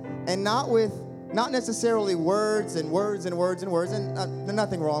 And not necessarily words and words and words and words, and there's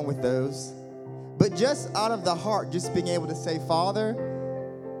nothing wrong with those. But just out of the heart, just being able to say, "Father,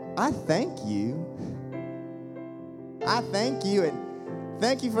 I thank you. I thank you, and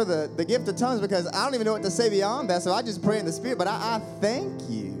thank you for the gift of tongues, because I don't even know what to say beyond that, so I just pray in the Spirit, but I thank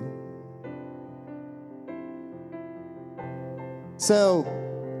you." So,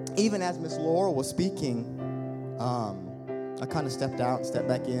 even as Miss Laura was speaking, I kind of stepped out and stepped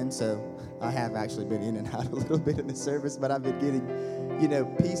back in, so I have actually been in and out a little bit in the service, but I've been getting,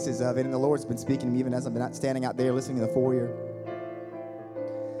 pieces of it, and the Lord's been speaking to me even as I've been standing out there listening in the foyer.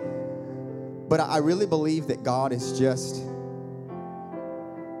 But I really believe that God is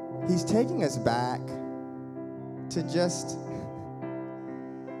He's taking us back to just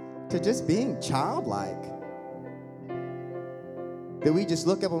being childlike. That we just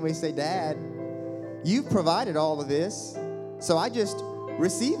look up and we say, "Dad, you've provided all of this, so I just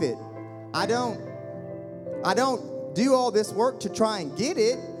receive it. I don't do all this work to try and get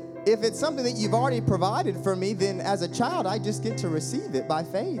it. If it's something that you've already provided for me, then as a child, I just get to receive it by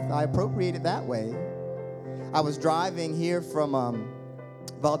faith. I appropriate it that way." I was driving here from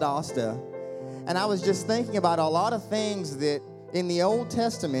Valdosta, and I was just thinking about a lot of things that in the Old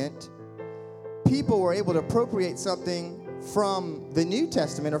Testament, people were able to appropriate something from the New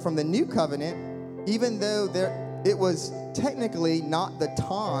Testament or from the New Covenant, even though it was technically not the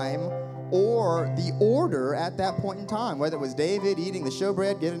time or the order at that point in time. Whether it was David eating the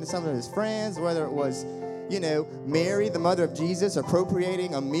showbread, giving it to some of his friends, whether it was, Mary, the mother of Jesus,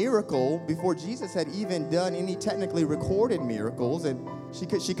 appropriating a miracle before Jesus had even done any technically recorded miracles. And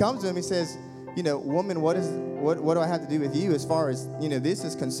she comes to him and says, "Woman, what do I have to do with you as far as, this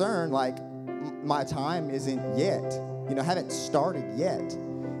is concerned? Like, my time isn't yet. I haven't started yet."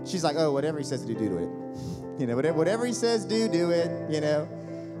 She's like, "Oh, whatever he says to do it." Whatever he says, do it,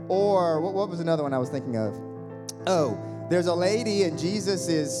 Or what was another one I was thinking of? Oh, there's a lady and Jesus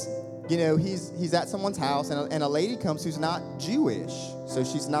is, he's at someone's house and a lady comes who's not Jewish. So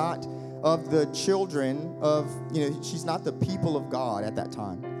she's not of the children of, she's not the people of God at that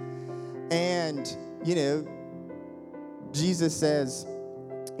time. And, Jesus says,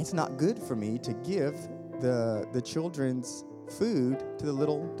 "It's not good for me to give the children's food to the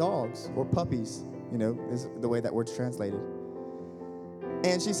little dogs or puppies," is the way that word's translated.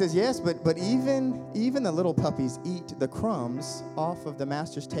 And she says, "Yes, but even the little puppies eat the crumbs off of the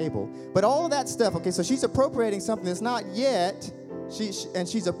master's table." But all of that stuff, okay, so she's appropriating something that's not yet, and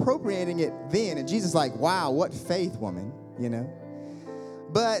she's appropriating it then. And Jesus is like, "Wow, what faith, woman,"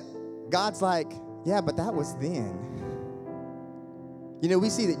 But God's like, "Yeah, but that was then." We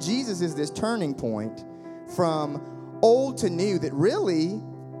see that Jesus is this turning point from old to new, that really,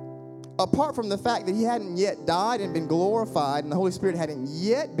 apart from the fact that he hadn't yet died and been glorified and the Holy Spirit hadn't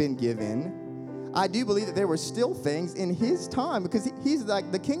yet been given, I do believe that there were still things in his time, because he's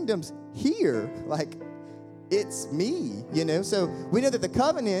like, the kingdom's here. Like, it's me, So we know that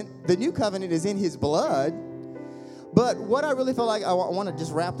the new covenant is in his blood. But what I really feel like, I want to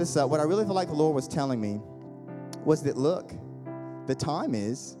just wrap this up. What I really feel like the Lord was telling me was that, look, the time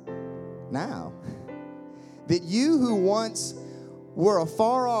is now. That you who once were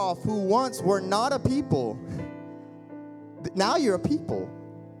afar off, who once were not a people, now you're a people.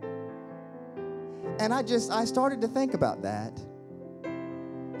 And I started to think about that.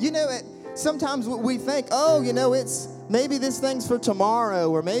 Sometimes we think, it's maybe this thing's for tomorrow,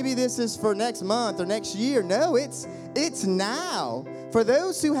 or maybe this is for next month or next year. No, it's now. For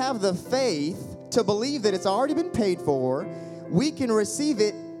those who have the faith to believe that it's already been paid for, we can receive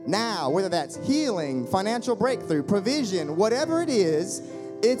it now, whether that's healing, financial breakthrough, provision, whatever it is,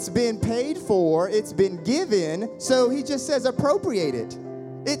 it's been paid for, it's been given, so he just says appropriate it.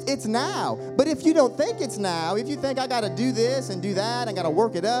 It's now. But if you don't think it's now, if you think I got to do this and do that, I got to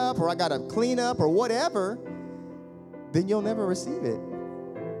work it up, or I got to clean up or whatever, then you'll never receive it.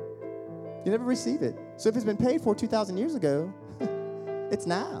 You never receive it. So if it's been paid for 2,000 years ago, it's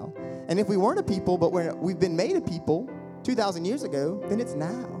now. And if we weren't a people, but we've been made a people 2,000 years ago, then it's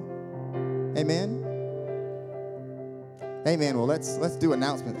now. Amen? Amen. Well, let's do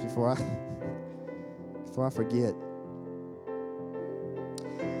announcements before I forget.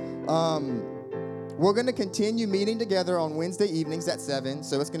 We're going to continue meeting together on Wednesday evenings at 7.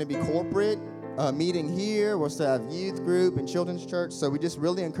 So it's going to be corporate meeting here. We'll still have youth group and children's church. So we just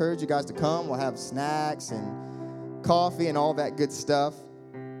really encourage you guys to come. We'll have snacks and coffee and all that good stuff.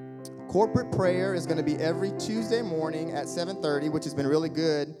 Corporate prayer is going to be every Tuesday morning at 7:30, which has been really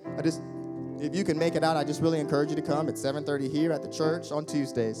good. If you can make it out, I just really encourage you to come at 7:30 here at the church on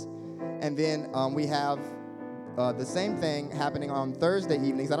Tuesdays. And then we have the same thing happening on Thursday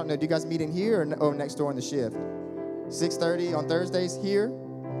evenings. I don't know, do you guys meet in here or next door in the shift? 6:30 on Thursdays here?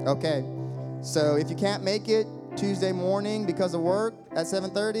 Okay. So if you can't make it Tuesday morning because of work at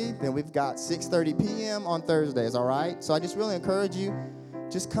 7:30, then we've got 6:30 p.m. on Thursdays, all right? So I just really encourage you,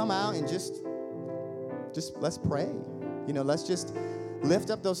 just come out and just let's pray. Let's just lift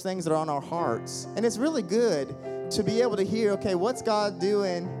up those things that are on our hearts. And it's really good to be able to hear, okay, what's God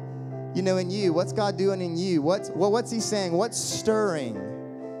doing, in you? What's God doing in you? What's he saying? What's stirring?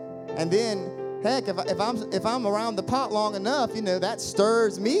 And then, heck, if I'm around the pot long enough, that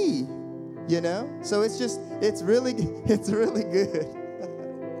stirs me, So it's really good.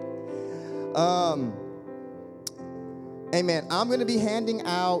 Amen. I'm going to be handing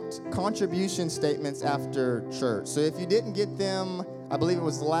out contribution statements after church. So if you didn't get them, I believe it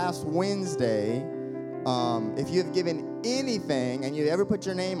was last Wednesday, if you have given anything and you ever put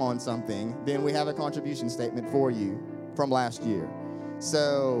your name on something, then we have a contribution statement for you from last year.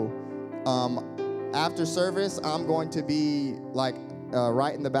 So after service, I'm going to be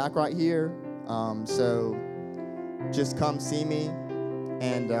right in the back right here. So just come see me.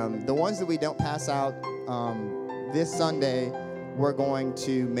 And the ones that we don't pass out this Sunday, we're going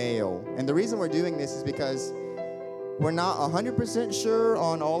to mail. And the reason we're doing this is because we're not 100% sure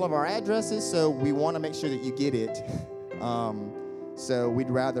on all of our addresses, so we want to make sure that you get it. So we'd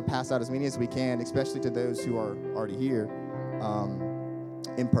rather pass out as many as we can, especially to those who are already here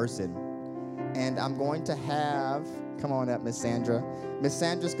in person. And I'm going to have, come on up, Miss Sandra. Miss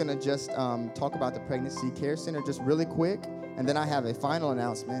Sandra's going to just talk about the Pregnancy Care Center just really quick, and then I have a final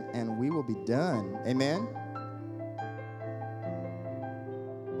announcement, and we will be done. Amen?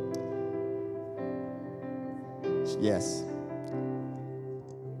 Yes.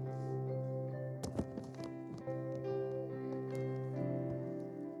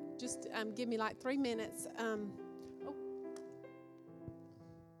 Just give me 3 minutes.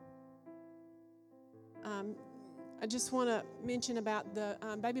 I just want to mention about the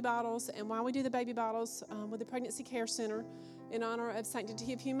baby bottles and why we do the baby bottles with the Pregnancy Care Center in honor of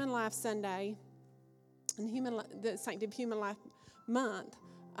Sanctity of Human Life Sunday and the Sanctity of Human Life Month.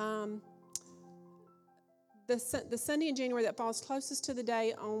 The Sunday in January that falls closest to the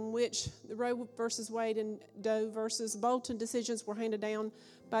day on which the Roe versus Wade and Doe versus Bolton decisions were handed down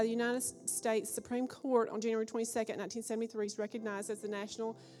by the United States Supreme Court on January 22nd, 1973 is recognized as the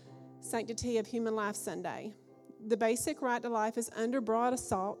National Sanctity of Human Life Sunday. The basic right to life is under broad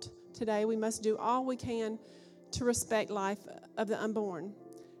assault. Today we must do all we can to respect life of the unborn.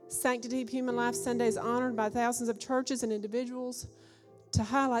 Sanctity of Human Life Sunday is honored by thousands of churches and individuals to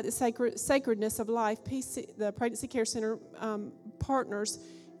highlight the sacredness of life. The Pregnancy Care Center partners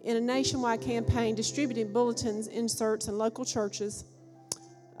in a nationwide campaign distributing bulletins, inserts in local churches,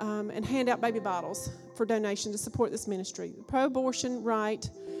 and hand out baby bottles for donation to support this ministry. The pro-abortion right,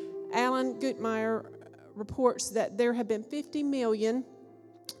 Alan Gutmeyer reports that there have been 50 million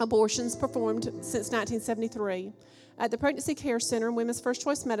abortions performed since 1973. At the Pregnancy Care Center and Women's First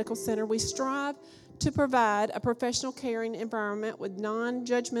Choice Medical Center, we strive to provide a professional caring environment with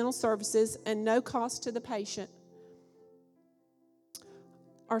non-judgmental services and no cost to the patient.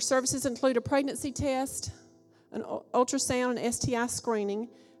 Our services include a pregnancy test, an ultrasound, and STI screening,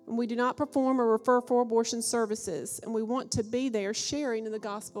 and we do not perform or refer for abortion services, and we want to be there sharing in the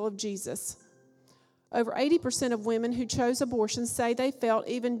gospel of Jesus. Over 80% of women who chose abortion say they felt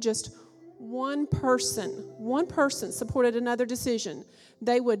even just one person supported another decision,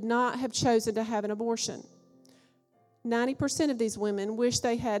 they would not have chosen to have an abortion. 90% of these women wish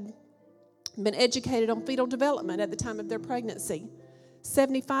they had been educated on fetal development at the time of their pregnancy.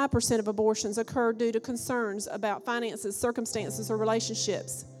 75% of abortions occur due to concerns about finances, circumstances, or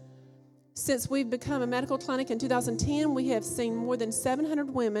relationships. Since we've become a medical clinic in 2010, we have seen more than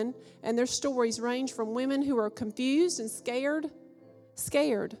 700 women, and their stories range from women who are confused and scared,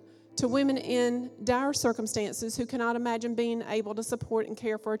 to women in dire circumstances who cannot imagine being able to support and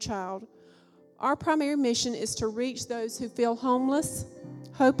care for a child. Our primary mission is to reach those who feel hopeless,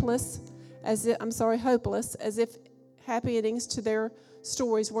 as if happy endings to their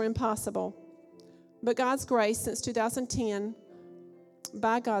stories were impossible. But God's grace, since 2010,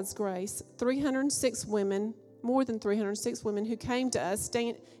 by God's grace, more than 306 women who came to us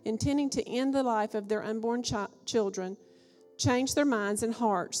intending to end the life of their unborn children, changed their minds and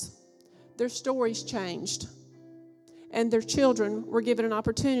hearts. Their stories changed, and their children were given an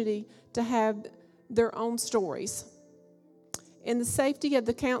opportunity to have their own stories. In the safety of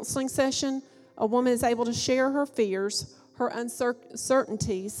the counseling session, a woman is able to share her fears, her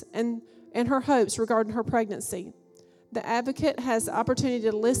uncertainties, and her hopes regarding her pregnancy. The advocate has the opportunity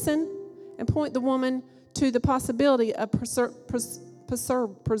to listen and point the woman to the possibility of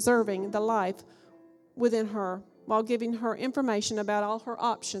preserving the life within her while giving her information about all her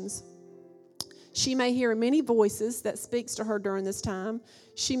options. She may hear many voices that speaks to her during this time.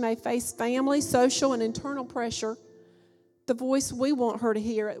 She may face family, social, and internal pressure. The voice we want her to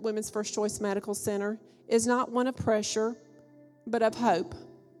hear at Women's First Choice Medical Center is not one of pressure, but of hope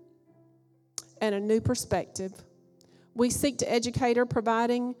and a new perspective. We seek to educate her,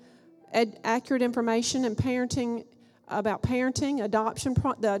 providing accurate information and parenting about parenting,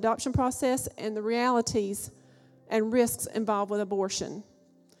 the adoption process, and the realities and risks involved with abortion.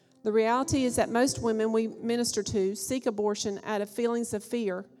 The reality is that most women we minister to seek abortion out of feelings of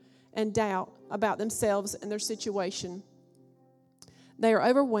fear and doubt about themselves and their situation. They are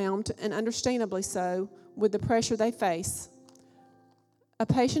overwhelmed, and understandably so, with the pressure they face. A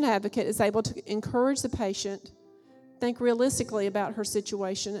patient advocate is able to encourage the patient, think realistically about her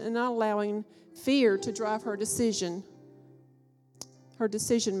situation, and not allowing fear to drive her decision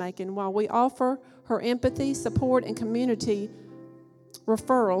making, while we offer her empathy, support, and community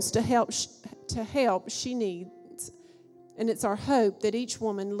referrals to help she needs. And it's our hope that each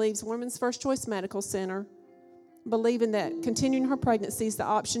woman leaves Women's First Choice Medical Center believing that continuing her pregnancy is the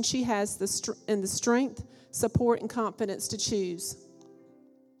option she has and the strength, support, and confidence to choose.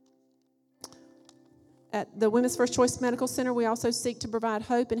 At the Women's First Choice Medical Center, we also seek to provide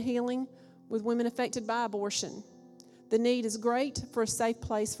hope and healing with women affected by abortion. The need is great for a safe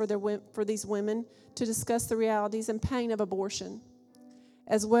place for these women to discuss the realities and pain of abortion,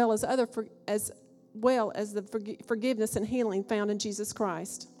 as well as the forgiveness and healing found in Jesus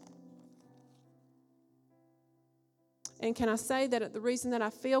Christ. And can I say that the reason that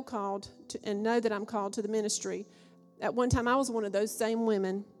I feel called to, and know that I'm called to the ministry, at one time I was one of those same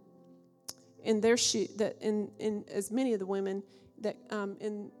women in their in as many of the women that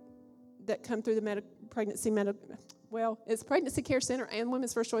that come through the it's Pregnancy Care Center and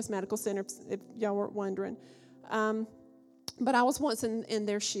Women's First Choice Medical Center, if y'all weren't wondering. But I was once in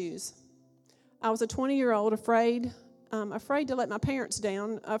their shoes. I was a 20-year-old, afraid to let my parents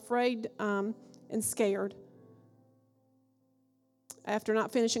down, afraid and scared. After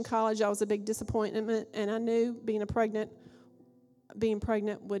not finishing college, I was a big disappointment, and I knew being pregnant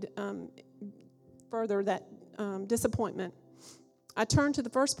would further that disappointment. I turned to the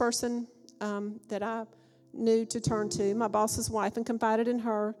first person that I knew to turn to, my boss's wife, and confided in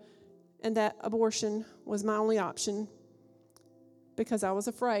her, and that abortion was my only option because I was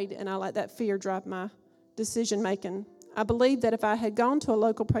afraid, and I let that fear drive my decision making. I believed that if I had gone to a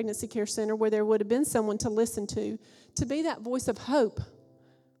local pregnancy care center where there would have been someone to listen to be that voice of hope,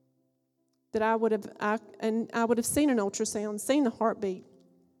 that I would have seen an ultrasound, seen the heartbeat.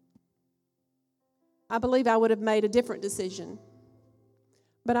 I believe I would have made a different decision.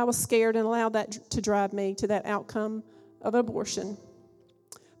 But I was scared and allowed that to drive me to that outcome of abortion.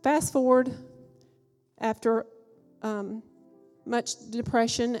 Fast forward, after much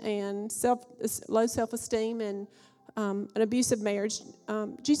depression and low self-esteem and an abusive marriage,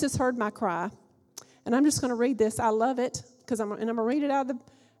 Jesus heard my cry. And I'm just going to read this. I love it because I'm going to read it out of the.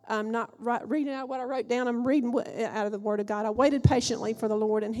 I'm not reading out what I wrote down. I'm reading out of the Word of God. I waited patiently for the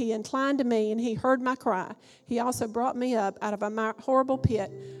Lord, and He inclined to me, and He heard my cry. He also brought me up out of a horrible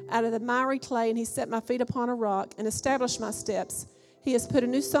pit, out of the miry clay, and He set my feet upon a rock and established my steps. He has put a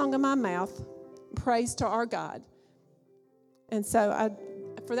new song in my mouth, praise to our God. And so,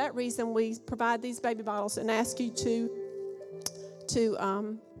 for that reason, we provide these baby bottles and ask you to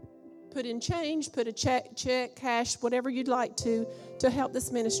put in change, put a check, cash, whatever you'd like to help this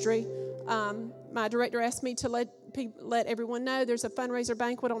ministry. My director asked me to let everyone know there's a fundraiser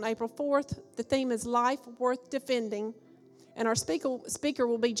banquet on April 4th. The theme is Life Worth Defending. And our speaker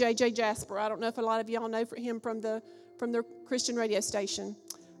will be J.J. Jasper. I don't know if a lot of y'all know him from the Christian radio station.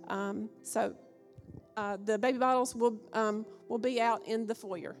 The baby bottles will be out in the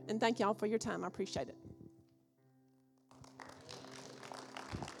foyer. And thank y'all for your time. I appreciate it.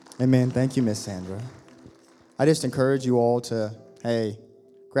 Amen. Thank you, Miss Sandra. I just encourage you all to, hey,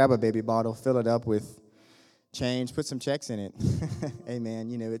 grab a baby bottle, fill it up with change, put some checks in it. Amen.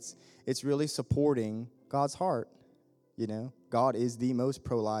 You know, it's really supporting God's heart. You know, God is the most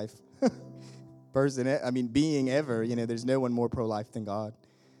pro-life being ever. You know, there's no one more pro-life than God.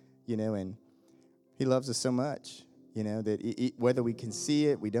 You know, and He loves us so much. You know, that whether we can see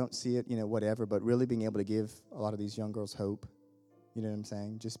it, we don't see it, you know, whatever, but really being able to give a lot of these young girls hope. You know what I'm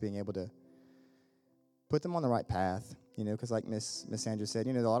saying? Just being able to put them on the right path, you know, because like Miss Sandra said,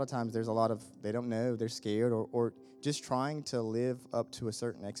 you know, a lot of times there's a lot of, they don't know, they're scared, or just trying to live up to a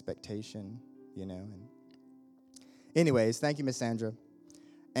certain expectation, you know. And anyways, thank you, Miss Sandra.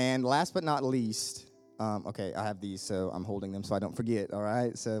 And last but not least, okay, I have these, so I'm holding them so I don't forget, all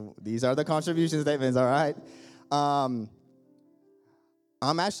right? So these are the contribution statements, all right?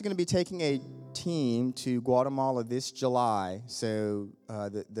 I'm actually going to be taking a team to Guatemala this July. So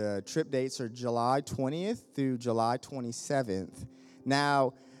the trip dates are July 20th through July 27th.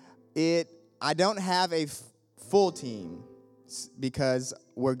 Now, I don't have a full team because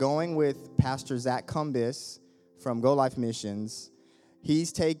we're going with Pastor Zach Cumbis from Go Life Missions.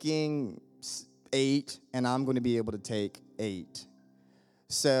 He's taking 8, and I'm going to be able to take 8.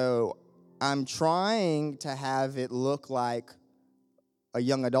 So I'm trying to have it look like a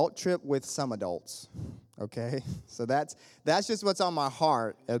young adult trip with some adults, okay? So that's just what's on my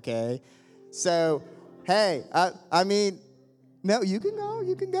heart, okay? So, hey, no, you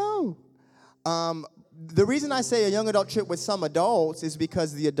can go. The reason I say a young adult trip with some adults is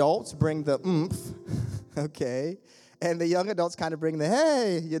because the adults bring the oomph, okay? And the young adults kind of bring the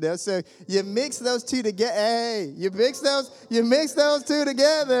hey, you know? So you mix those two together, you mix those two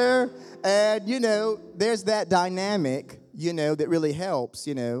together, and, you know, there's that dynamic, you know, that really helps,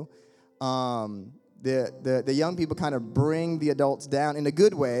 you know. The young people kind of bring the adults down in a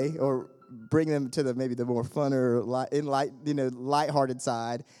good way, or bring them to maybe the more funner, lighthearted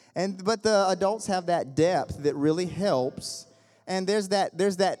side. But the adults have that depth that really helps, and there's that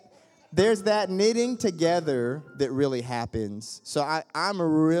knitting together that really happens. So I'm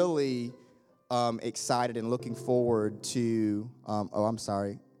really excited and looking forward to. I'm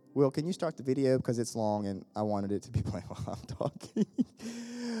sorry. Will, can you start the video? Because it's long, and I wanted it to be playing while I'm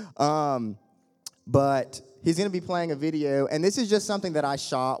talking. But he's going to be playing a video, and this is just something that I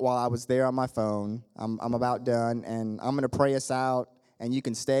shot while I was there on my phone. I'm about done, and I'm going to pray us out, and you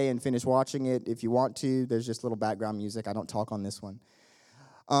can stay and finish watching it if you want to. There's just little background music. I don't talk on this one.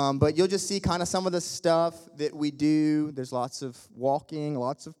 But you'll just see kind of some of the stuff that we do. There's lots of walking,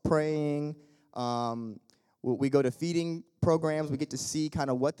 lots of praying. We go to feeding programs. We get to see kind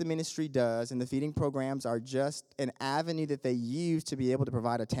of what the ministry does, and the feeding programs are just an avenue that they use to be able to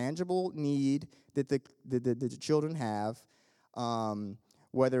provide a tangible need that the children have,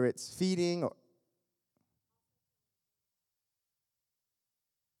 whether it's feeding or.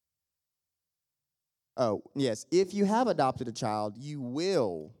 Oh, yes. If you have adopted a child, you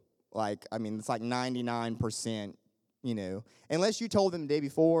will, it's like 99%. You know, unless you told them the day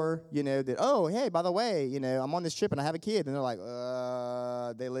before, you know, that, oh, hey, by the way, you know, I'm on this trip and I have a kid. And they're like,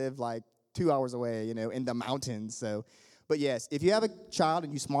 they live like 2 hours away, you know, in the mountains. So, but yes, if you have a child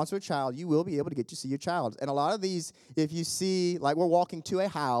and you sponsor a child, you will be able to get to see your child. And a lot of these, if you see, like we're walking to a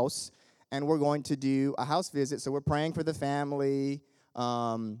house and we're going to do a house visit. So we're praying for the family.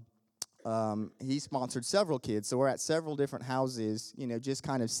 He sponsored several kids, so we're at several different houses, you know, just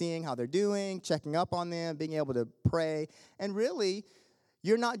kind of seeing how they're doing, checking up on them, being able to pray. And really,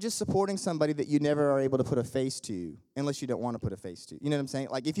 you're not just supporting somebody that you never are able to put a face to, unless you don't want to put a face to. You know what I'm saying?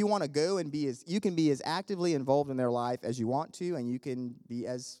 Like, if you want to go and you can be as actively involved in their life as you want to, and you can be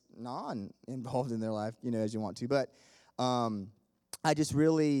as non-involved in their life, you know, as you want to. But I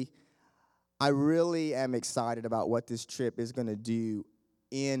really am excited about what this trip is going to do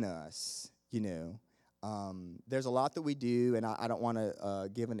in us, you know. There's a lot that we do, and I don't want to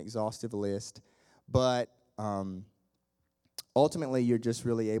give an exhaustive list, but ultimately you're just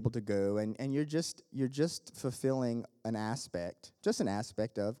really able to go, and you're just fulfilling an aspect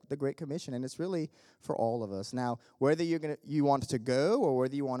of the Great Commission, and it's really for all of us. Now, whether you want to go, or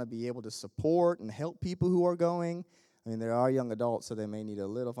whether you want to be able to support and help people who are going. I mean, there are young adults, so they may need a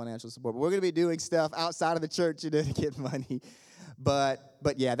little financial support, but we're going to be doing stuff outside of the church, you know, to get money. But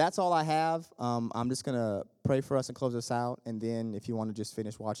yeah, that's all I have. I'm just going to pray for us and close us out, and then if you want to just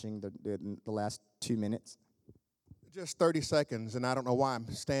finish watching the last 2 minutes. Just 30 seconds, and I don't know why I'm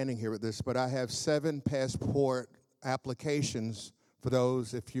standing here with this, but I have 7 passport applications for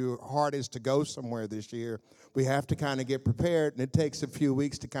those. If your heart is to go somewhere this year, we have to kind of get prepared, and it takes a few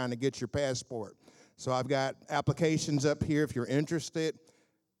weeks to kind of get your passport. So I've got applications up here. If you're interested,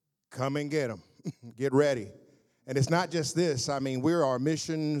 come and get them. Get ready. And it's not just this. I mean, we're our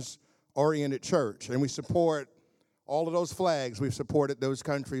missions-oriented church, and we support all of those flags. We've supported those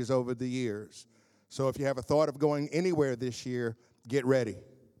countries over the years. So if you have a thought of going anywhere this year, get ready.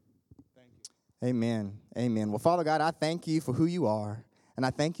 Thank you. Amen. Amen. Well, Father God, I thank you for who you are, and I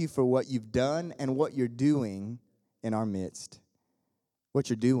thank you for what you've done and what you're doing in our midst. What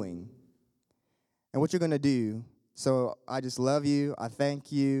you're doing and what you're going to do. So I just love you. I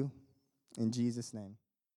thank you in Jesus' name.